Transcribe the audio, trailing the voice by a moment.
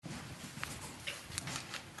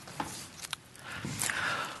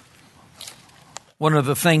One of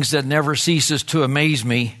the things that never ceases to amaze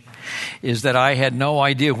me is that I had no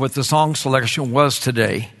idea what the song selection was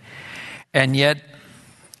today. And yet,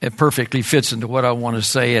 it perfectly fits into what I want to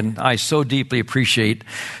say. And I so deeply appreciate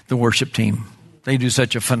the worship team. They do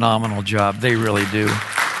such a phenomenal job. They really do.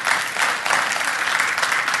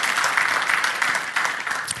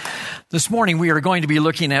 This morning, we are going to be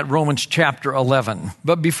looking at Romans chapter 11.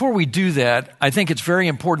 But before we do that, I think it's very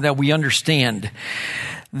important that we understand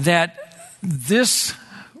that this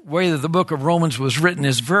way that the book of Romans was written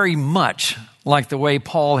is very much like the way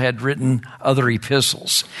Paul had written other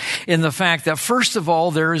epistles, in the fact that, first of all,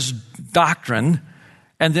 there is doctrine,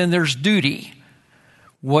 and then there's duty.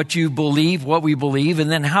 What you believe, what we believe,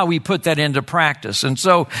 and then how we put that into practice. And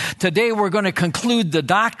so today we're going to conclude the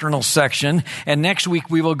doctrinal section, and next week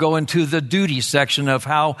we will go into the duty section of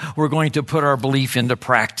how we're going to put our belief into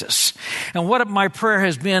practice. And what my prayer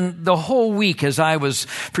has been the whole week as I was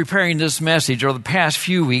preparing this message, or the past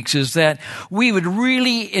few weeks, is that we would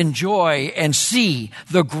really enjoy and see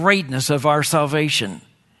the greatness of our salvation.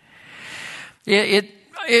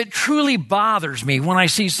 It truly bothers me when I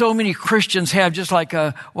see so many Christians have just like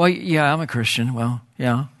well, yeah, I'm a Christian. Well,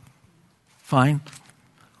 yeah, fine.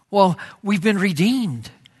 Well, we've been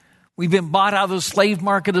redeemed. We've been bought out of the slave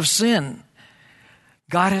market of sin.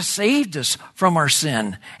 God has saved us from our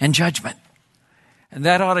sin and judgment. And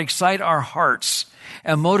that ought to excite our hearts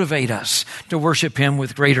and motivate us to worship Him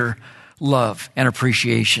with greater love and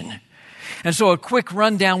appreciation. And so a quick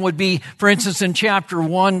rundown would be, for instance, in chapter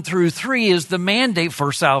 1 through 3 is the mandate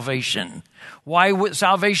for salvation. Why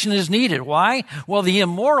salvation is needed. Why? Well, the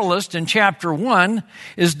immoralist in chapter 1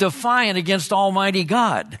 is defiant against Almighty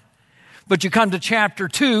God. But you come to chapter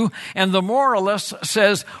 2 and the moralist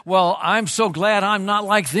says, well, I'm so glad I'm not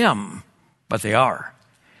like them. But they are.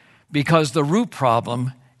 Because the root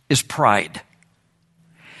problem is pride.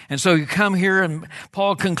 And so you come here and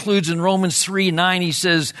Paul concludes in Romans 3:9, he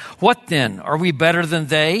says, what then? Are we better than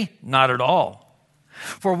they? Not at all.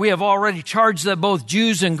 For we have already charged that both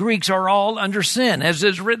Jews and Greeks are all under sin, as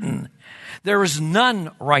is written. There is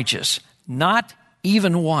none righteous, not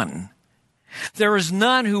even one. There is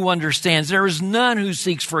none who understands. There is none who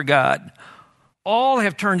seeks for God. All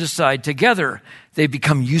have turned aside. Together they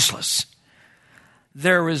become useless.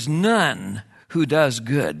 There is none who does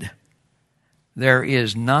good. There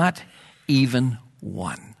is not even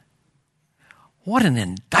one. What an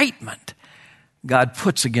indictment God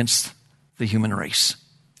puts against the human race.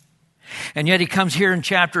 And yet he comes here in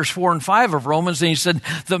chapters 4 and 5 of Romans and he said,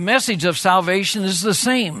 the message of salvation is the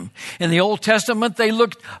same. In the Old Testament, they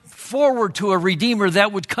looked forward to a Redeemer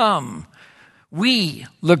that would come. We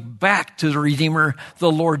look back to the Redeemer, the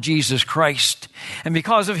Lord Jesus Christ. And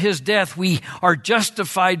because of His death, we are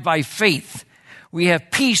justified by faith. We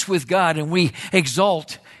have peace with God and we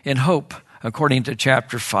exult in hope, according to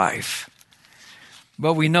chapter 5.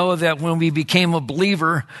 But we know that when we became a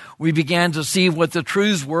believer, we began to see what the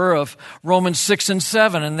truths were of Romans 6 and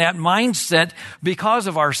 7 and that mindset because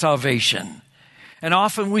of our salvation. And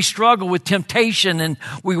often we struggle with temptation and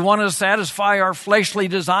we want to satisfy our fleshly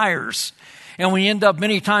desires. And we end up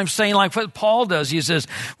many times saying like what Paul does. He says,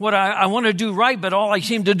 what I want to do right, but all I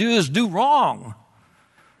seem to do is do wrong.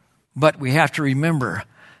 But we have to remember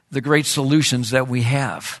the great solutions that we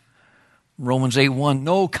have. Romans 8:1,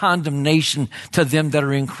 no condemnation to them that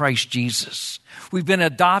are in Christ Jesus. We've been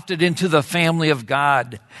adopted into the family of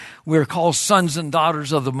God. We're called sons and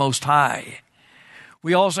daughters of the Most High.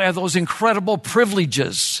 We also have those incredible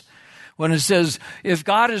privileges when it says, if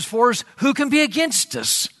God is for us, who can be against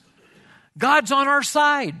us? God's on our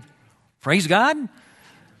side. Praise God.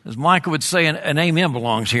 As Micah would say, an amen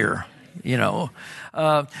belongs here, you know.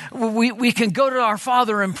 We can go to our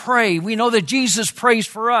Father and pray. We know that Jesus prays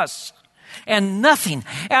for us. And nothing,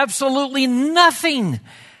 absolutely nothing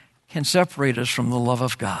can separate us from the love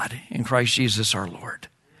of God in Christ Jesus our Lord.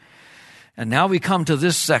 And now we come to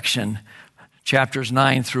this section, chapters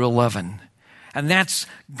 9 through 11. And that's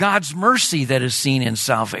God's mercy that is seen in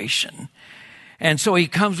salvation. And so he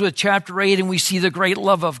comes with chapter 8 and we see the great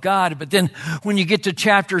love of God. But then when you get to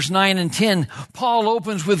chapters 9 and 10, Paul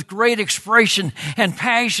opens with great expression and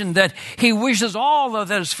passion that he wishes all of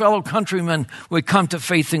his fellow countrymen would come to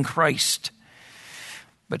faith in Christ.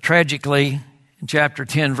 But tragically, in chapter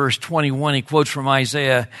 10, verse 21, he quotes from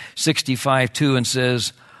Isaiah 65:2 and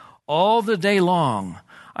says, all the day long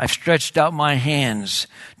I've stretched out my hands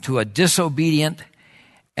to a disobedient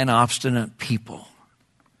and obstinate people.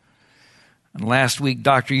 And last week,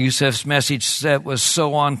 Dr. Youssef's message was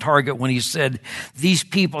so on target when he said, these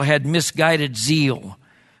people had misguided zeal,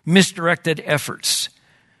 misdirected efforts,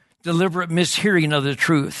 deliberate mishearing of the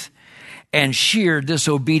truth, and sheer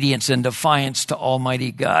disobedience and defiance to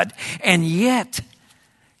Almighty God. And yet,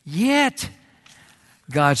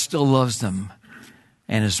 God still loves them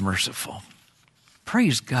and is merciful.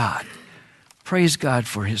 Praise God. Praise God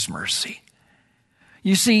for his mercy.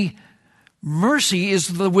 You see, mercy is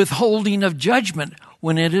the withholding of judgment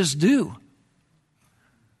when it is due.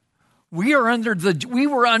 We were under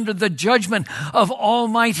the judgment of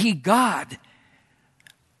Almighty God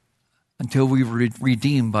until we were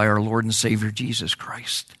redeemed by our Lord and Savior Jesus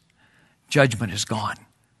Christ. Judgment is gone.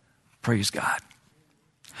 Praise God.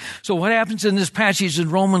 So what happens in this passage in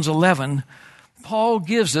Romans 11, Paul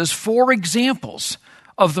gives us 4 examples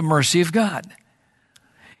of the mercy of God.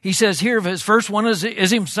 He says here, his first one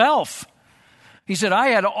is himself. He said, I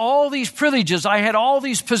had all these privileges. I had all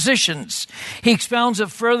these positions. He expounds it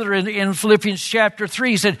further in Philippians chapter 3.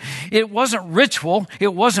 He said, it wasn't ritual.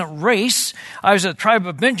 It wasn't race. I was a tribe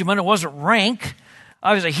of Benjamin. It wasn't rank.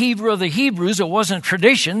 I was a Hebrew of the Hebrews. It wasn't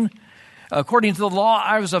tradition. According to the law,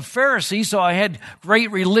 I was a Pharisee, so I had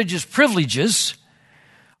great religious privileges.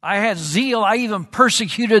 I had zeal. I even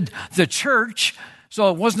persecuted the church, so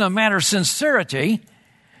it wasn't a matter of sincerity.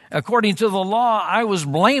 According to the law, I was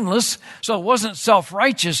blameless, so it wasn't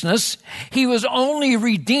self-righteousness. He was only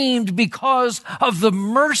redeemed because of the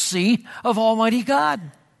mercy of Almighty God.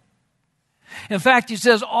 In fact, he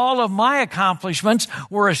says, all of my accomplishments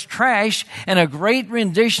were as trash, and a great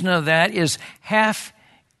rendition of that is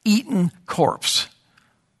half-eaten corpse.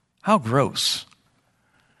 How gross.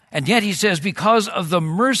 And yet he says, because of the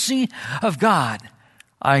mercy of God,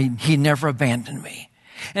 he never abandoned me.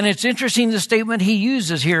 And it's interesting the statement he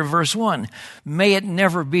uses here, verse 1. May it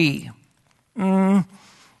never be.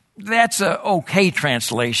 That's an okay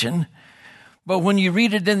translation. But when you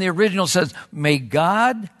read it in the original, it says, may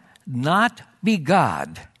God not be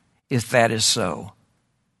God if that is so.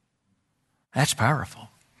 That's powerful.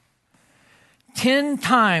 10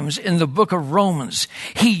 times in the book of Romans,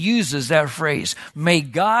 he uses that phrase. May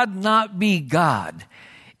God not be God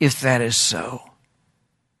if that is so.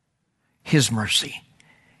 His mercy.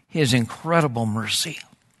 His incredible mercy.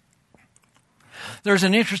 There's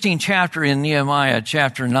an interesting chapter in Nehemiah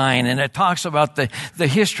chapter 9, and it talks about the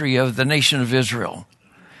history of the nation of Israel.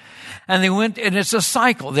 And it's a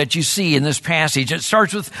cycle that you see in this passage. It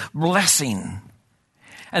starts with blessing.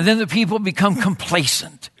 And then the people become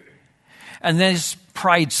complacent. And then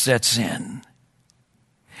pride sets in.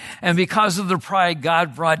 And because of their pride,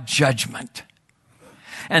 God brought judgment.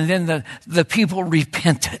 And then the people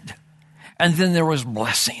repented. And then there was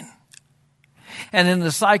blessing. And in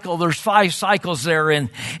the cycle, there's 5 cycles there. And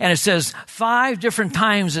it says 5 different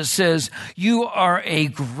times it says, you are a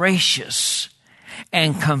gracious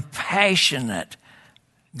and compassionate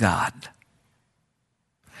God.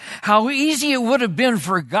 How easy it would have been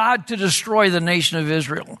for God to destroy the nation of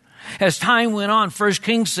Israel. As time went on, 1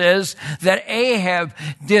 Kings says that Ahab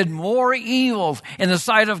did more evil in the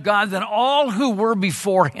sight of God than all who were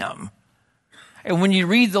before him. And when you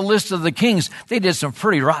read the list of the kings, they did some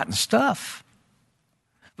pretty rotten stuff.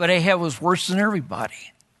 But Ahab was worse than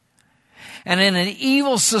everybody. And in an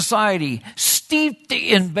evil society, steeped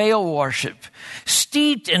in Baal worship,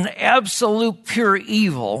 steeped in absolute pure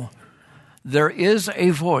evil, there is a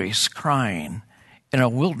voice crying in a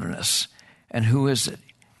wilderness. And who is it?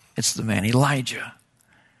 It's the man Elijah.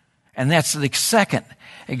 And that's the second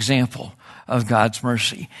example of God's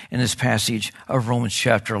mercy in this passage of Romans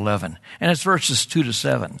chapter 11. And it's verses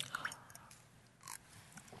 2-7.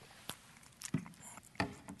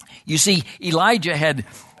 You see, Elijah had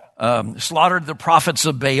slaughtered the prophets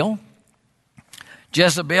of Baal.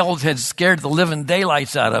 Jezebel had scared the living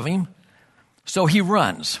daylights out of him. So he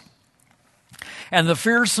runs. And the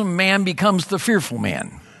fearsome man becomes the fearful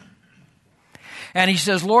man. And he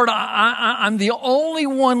says, Lord, I'm the only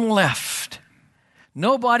one left.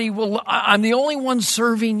 I'm the only one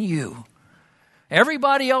serving you.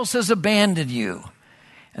 Everybody else has abandoned you.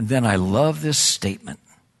 And then I love this statement.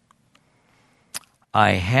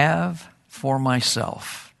 I have for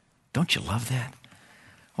myself. Don't you love that?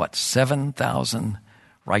 7,000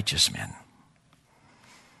 righteous men.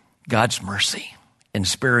 God's mercy in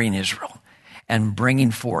sparing Israel and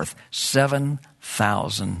bringing forth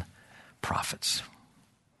 7,000 prophets.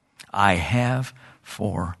 I have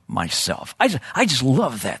for myself. I just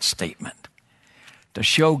love that statement. To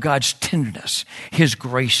show God's tenderness, his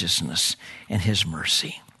graciousness, and his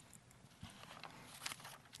mercy.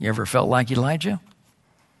 You ever felt like Elijah?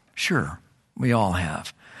 Sure, we all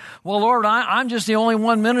have. Well, Lord, I'm just the only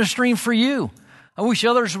one ministering for you. I wish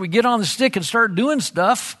others would get on the stick and start doing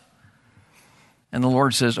stuff. And the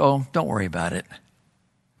Lord says, oh, don't worry about it.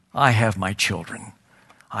 I have my children.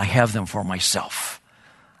 I have them for myself.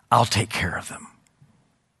 I'll take care of them.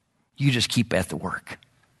 You just keep at the work.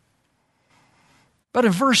 But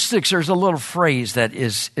in verse 6, there's a little phrase that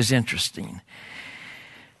is interesting.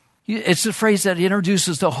 It's a phrase that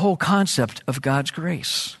introduces the whole concept of God's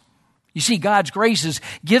grace. You see, God's grace is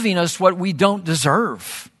giving us what we don't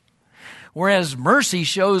deserve. Whereas mercy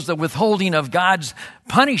shows the withholding of God's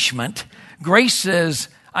punishment, grace says,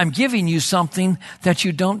 I'm giving you something that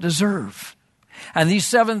you don't deserve. And these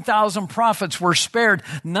 7,000 prophets were spared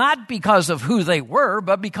not because of who they were,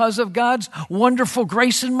 but because of God's wonderful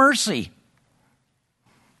grace and mercy.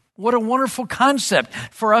 What a wonderful concept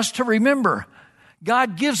for us to remember.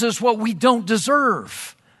 God gives us what we don't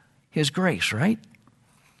deserve. His grace, right?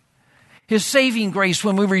 His saving grace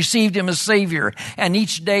when we received him as Savior. And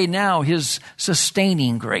each day now, his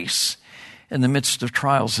sustaining grace in the midst of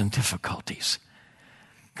trials and difficulties.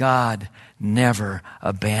 God never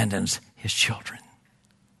abandons his children.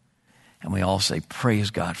 And we all say,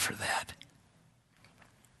 praise God for that.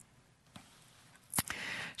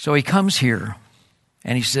 So he comes here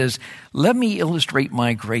and he says, let me illustrate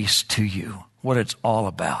my grace to you, what it's all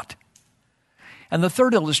about. And the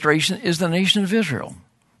third illustration is the nation of Israel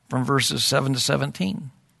from verses 7 to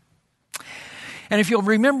 17. And if you'll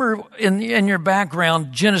remember in your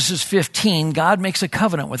background, Genesis 15, God makes a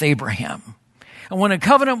covenant with Abraham. And when a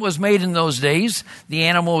covenant was made in those days, the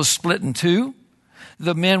animal was split in two.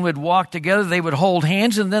 The men would walk together, they would hold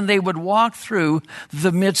hands, and then they would walk through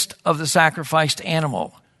the midst of the sacrificed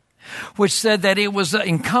animal, which said that it was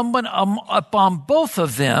incumbent upon both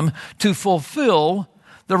of them to fulfill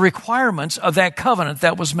the requirements of that covenant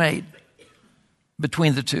that was made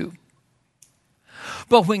between the two.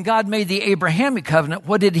 But when God made the Abrahamic covenant,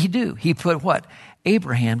 what did he do? He put what?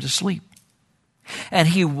 Abraham to sleep. And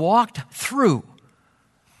he walked through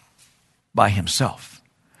by himself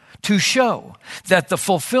to show that the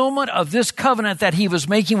fulfillment of this covenant that he was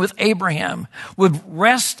making with Abraham would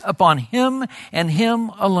rest upon him and him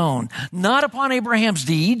alone. Not upon Abraham's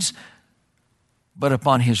deeds, but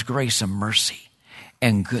upon his grace and mercy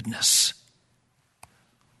and goodness.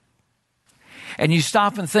 And you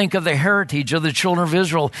stop and think of the heritage of the children of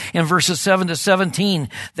Israel in verses 7 to 17.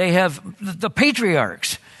 They have the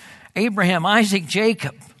patriarchs, Abraham, Isaac,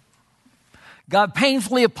 Jacob. God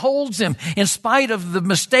painfully upholds them in spite of the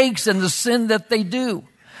mistakes and the sin that they do.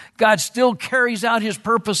 God still carries out his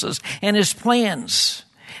purposes and his plans.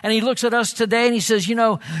 And he looks at us today and he says,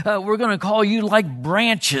 we're going to call you like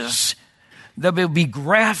branches that will be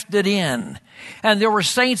grafted in. And there were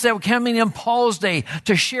saints that were coming in Paul's day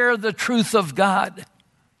to share the truth of God.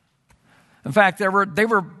 In fact, they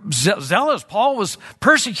were zealous. Paul was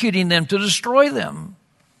persecuting them to destroy them.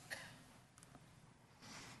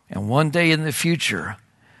 And one day in the future,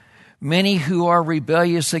 many who are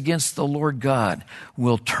rebellious against the Lord God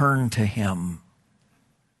will turn to him.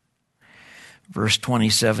 Verse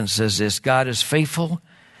 27 says this, God is faithful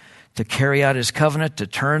to carry out his covenant, to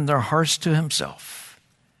turn their hearts to himself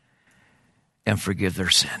and forgive their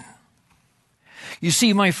sin. You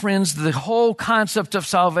see, my friends, the whole concept of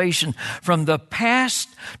salvation from the past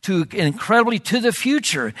to incredibly to the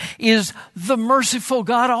future is the merciful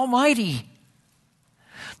God Almighty.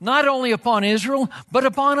 Not only upon Israel, but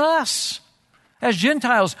upon us. As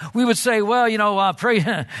Gentiles, we would say, well,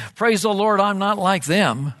 praise the Lord, I'm not like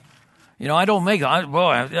them. I don't make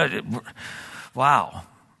it. Wow.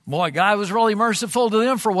 Boy, God was really merciful to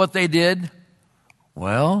them for what they did.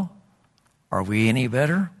 Well, are we any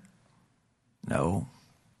better? No.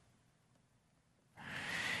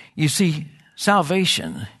 You see,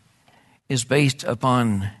 salvation is based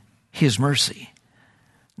upon his mercy,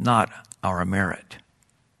 not our merit.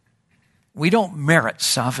 We don't merit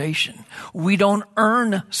salvation. We don't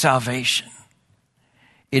earn salvation.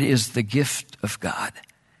 It is the gift of God.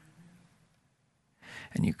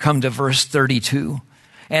 And you come to verse 32,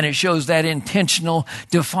 and it shows that intentional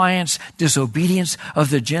defiance, disobedience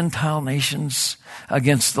of the Gentile nations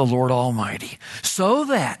against the Lord Almighty, so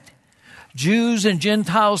that Jews and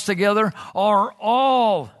Gentiles together are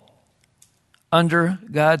all under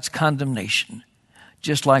God's condemnation,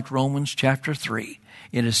 just like Romans chapter 3.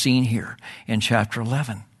 It is seen here in chapter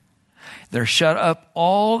 11. They're shut up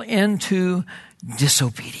all into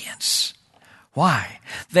disobedience. Why?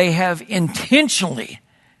 They have intentionally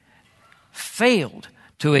failed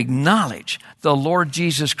to acknowledge the Lord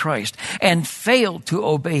Jesus Christ and failed to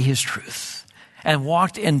obey his truth and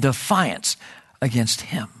walked in defiance against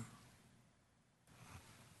him.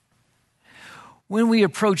 When we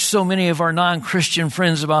approach so many of our non-Christian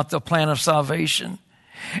friends about the plan of salvation,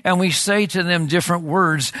 and we say to them different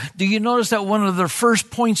words, do you notice that one of the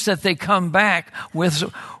first points that they come back with,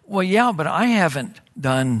 well, yeah, but I haven't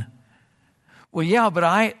done Well, yeah, but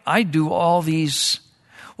I do all these.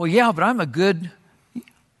 Well, yeah, but I'm a good,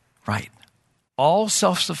 right. All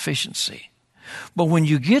self-sufficiency. But when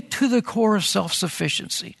you get to the core of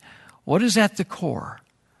self-sufficiency, what is at the core?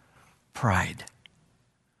 Pride.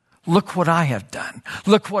 Look what I have done.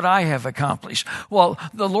 Look what I have accomplished. Well,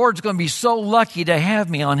 the Lord's going to be so lucky to have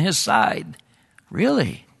me on his side.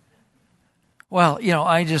 Really? Well,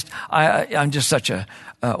 I'm just such a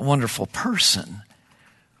wonderful person.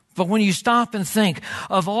 But when you stop and think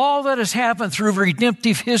of all that has happened through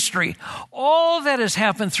redemptive history, all that has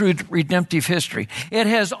happened through redemptive history, it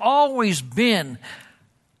has always been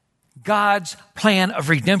God's plan of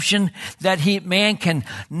redemption that man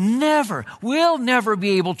will never be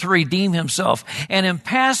able to redeem himself. And in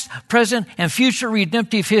past, present, and future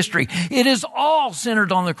redemptive history, it is all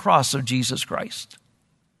centered on the cross of Jesus Christ.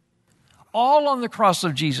 All on the cross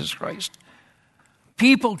of Jesus Christ.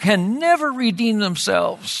 People can never redeem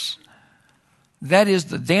themselves. That is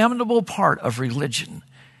the damnable part of religion,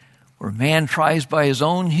 where man tries by his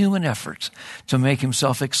own human efforts to make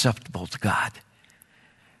himself acceptable to God.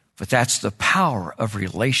 But that's the power of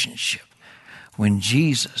relationship when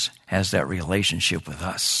Jesus has that relationship with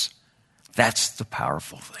us. That's the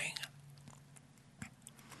powerful thing.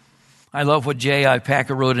 I love what J.I.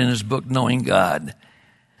 Packer wrote in his book, Knowing God.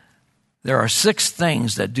 There are 6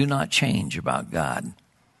 things that do not change about God.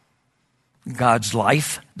 God's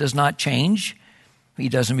life does not change. He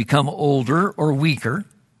doesn't become older or weaker.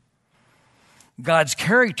 God's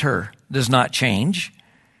character does not change.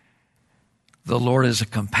 The Lord is a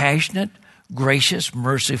compassionate, gracious,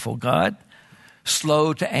 merciful God,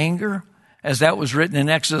 slow to anger. As that was written in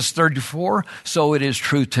Exodus 34, so it is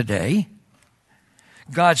true today.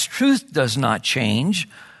 God's truth does not change.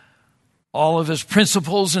 All of his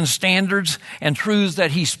principles and standards and truths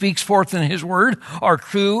that he speaks forth in his word are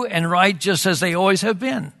true and right just as they always have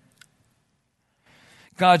been.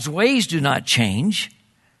 God's ways do not change.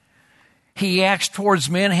 He acts towards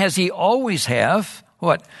men as he always have.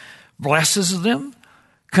 What? Blesses them,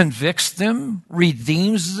 convicts them,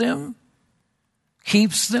 redeems them,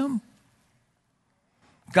 keeps them.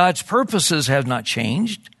 God's purposes have not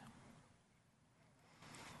changed.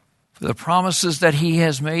 The promises that he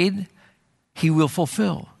has made, he will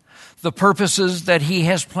fulfill. The purposes that he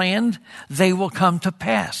has planned, they will come to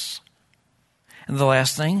pass. And the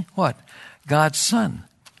last thing, what? God's Son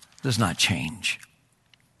does not change.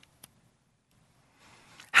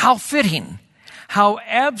 How fitting, how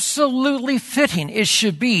absolutely fitting it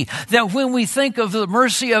should be that when we think of the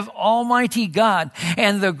mercy of Almighty God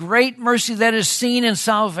and the great mercy that is seen in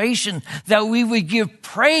salvation, that we would give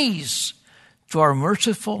praise to our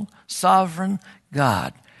merciful, sovereign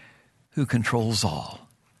God who controls all.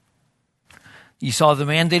 You saw the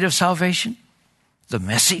mandate of salvation, the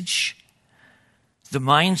message, the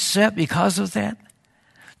mindset because of that,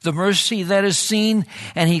 the mercy that is seen.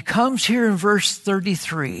 And he comes here in verse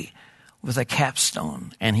 33 with a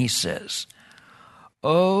capstone, and he says,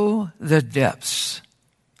 "Oh, the depths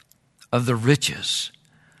of the riches,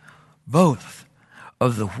 both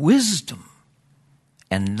of the wisdom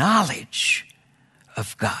and knowledge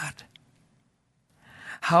of God.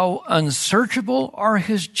 How unsearchable are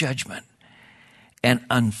his judgment and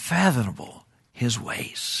unfathomable his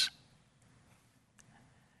ways."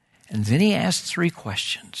 And then he asks 3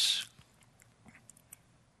 questions.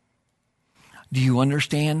 Do you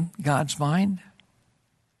understand God's mind?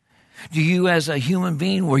 Do you, as a human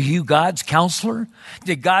being, were you God's counselor?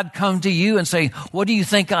 Did God come to you and say, "What do you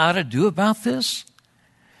think I ought to do about this?"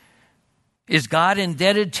 Is God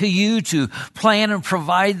indebted to you to plan and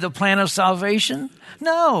provide the plan of salvation?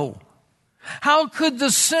 No. How could the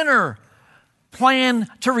sinner plan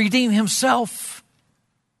to redeem himself?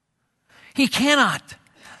 He cannot.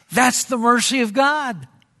 That's the mercy of God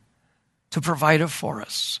to provide it for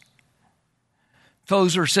us.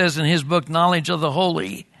 Tozer says in his book, Knowledge of the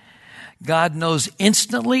Holy, God knows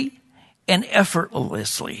instantly and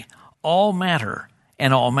effortlessly all matter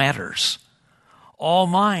and all matters, all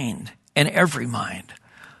mind and every mind,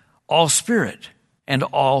 all spirit and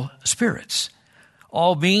all spirits,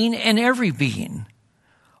 all being and every being,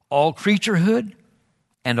 all creaturehood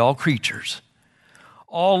and all creatures,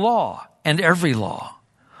 all law and every law,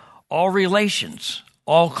 all relations,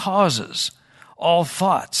 all causes, all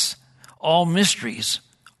thoughts, all mysteries,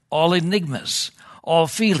 all enigmas, all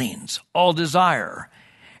feelings, all desire,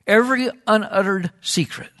 every unuttered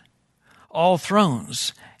secret, all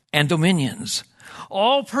thrones and dominions,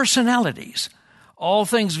 all personalities, all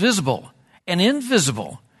things visible and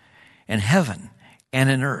invisible, in heaven and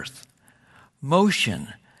in earth,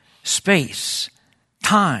 motion, space,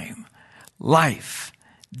 time, life,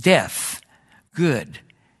 death, good,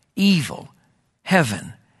 evil,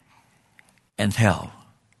 heaven and hell.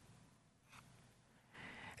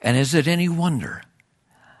 And is it any wonder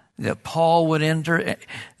that Paul would enter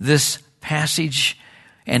this passage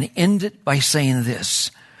and end it by saying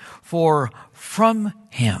this? For from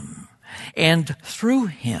him and through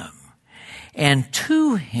him and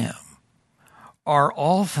to him are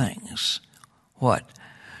all things. What?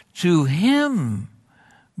 To him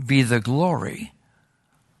be the glory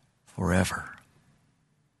forever.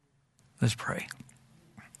 Let's pray.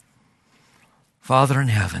 Father in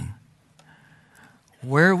heaven,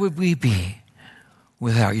 where would we be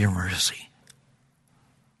without your mercy?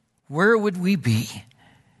 Where would we be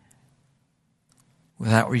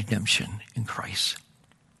without redemption in Christ?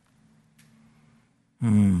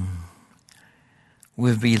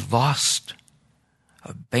 We'd be lost,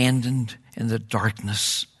 abandoned in the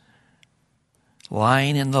darkness,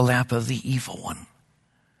 lying in the lap of the evil one.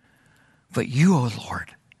 But you, O Lord,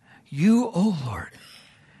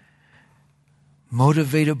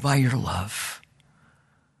 motivated by your love,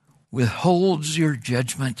 withholds your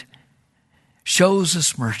judgment, shows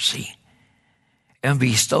us mercy, and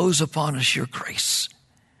bestows upon us your grace.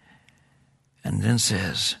 And then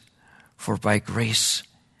says, for by grace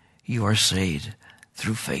you are saved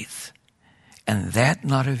through faith, and that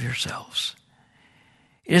not of yourselves.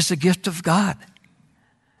 It is the gift of God,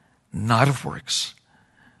 not of works,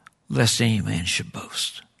 lest any man should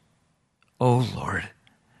boast. O Lord,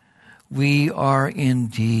 we are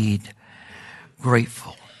indeed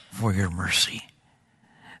grateful for your mercy.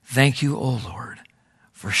 Thank you, O Lord,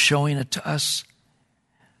 for showing it to us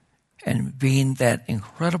and being that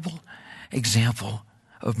incredible example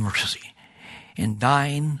of mercy in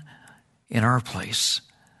dying in our place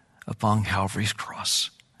upon Calvary's cross,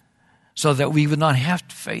 so that we would not have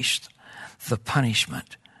to face the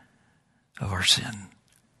punishment of our sin.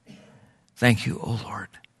 Thank you, O Lord.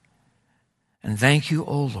 And thank you,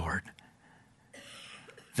 O Lord,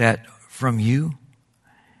 that from you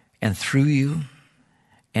and through you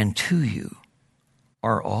and to you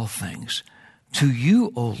are all things. To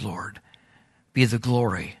you, O Lord, be the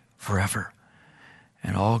glory forever.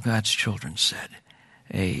 And all God's children said,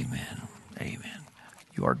 amen. Amen.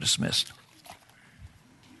 You are dismissed.